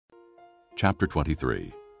Chapter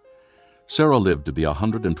 23. Sarah lived to be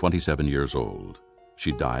 127 years old.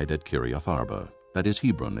 She died at Kiriath Arba, that is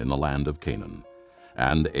Hebron, in the land of Canaan.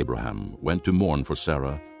 And Abraham went to mourn for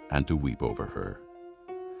Sarah and to weep over her.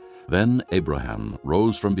 Then Abraham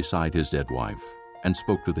rose from beside his dead wife and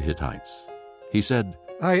spoke to the Hittites. He said,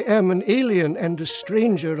 I am an alien and a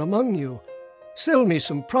stranger among you. Sell me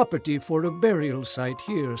some property for a burial site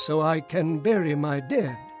here so I can bury my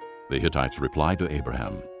dead. The Hittites replied to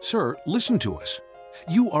Abraham, Sir, listen to us.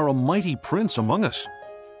 You are a mighty prince among us.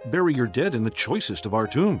 Bury your dead in the choicest of our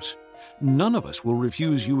tombs. None of us will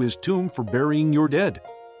refuse you his tomb for burying your dead.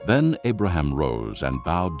 Then Abraham rose and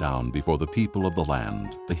bowed down before the people of the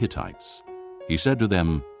land, the Hittites. He said to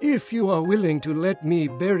them, If you are willing to let me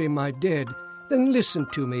bury my dead, then listen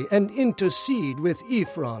to me and intercede with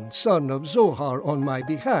Ephron, son of Zohar, on my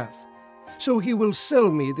behalf. So he will sell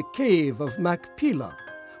me the cave of Machpelah,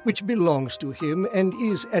 which belongs to him and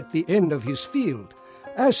is at the end of his field.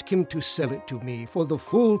 Ask him to sell it to me for the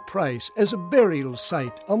full price as a burial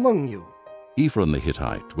site among you. Ephron the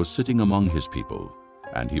Hittite was sitting among his people,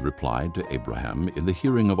 and he replied to Abraham in the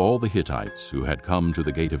hearing of all the Hittites who had come to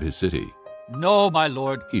the gate of his city. No, my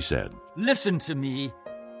lord, He said, listen to me.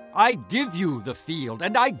 I give you the field,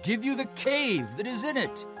 and I give you the cave that is in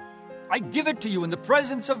it. I give it to you in the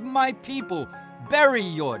presence of my people. Bury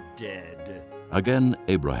your dead. Again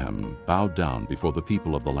Abraham bowed down before the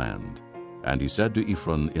people of the land, and he said to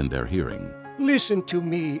Ephron in their hearing, Listen to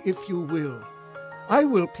me, if you will. I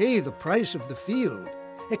will pay the price of the field.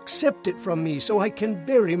 Accept it from me so I can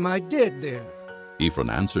bury my dead there. Ephron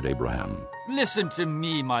answered Abraham, Listen to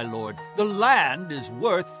me, my lord. The land is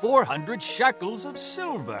worth 400 shekels of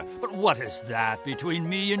silver. But what is that between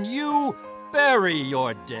me and you? Bury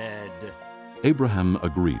your dead. Abraham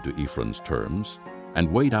agreed to Ephron's terms,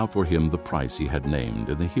 and weighed out for him the price he had named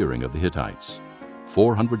in the hearing of the Hittites,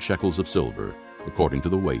 400 shekels of silver, according to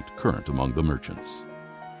the weight current among the merchants.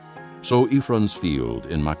 So Ephron's field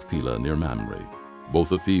in Machpelah near Mamre, both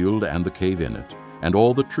the field and the cave in it, and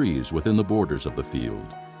all the trees within the borders of the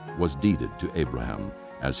field, was deeded to Abraham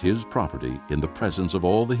as his property in the presence of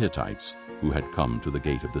all the Hittites who had come to the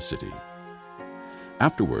gate of the city.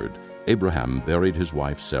 Afterward, Abraham buried his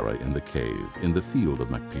wife Sarah in the cave in the field of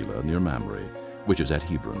Machpelah near Mamre, which is at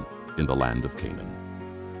Hebron, in the land of Canaan.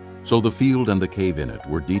 So the field and the cave in it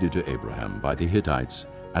were deeded to Abraham by the Hittites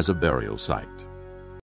as a burial site.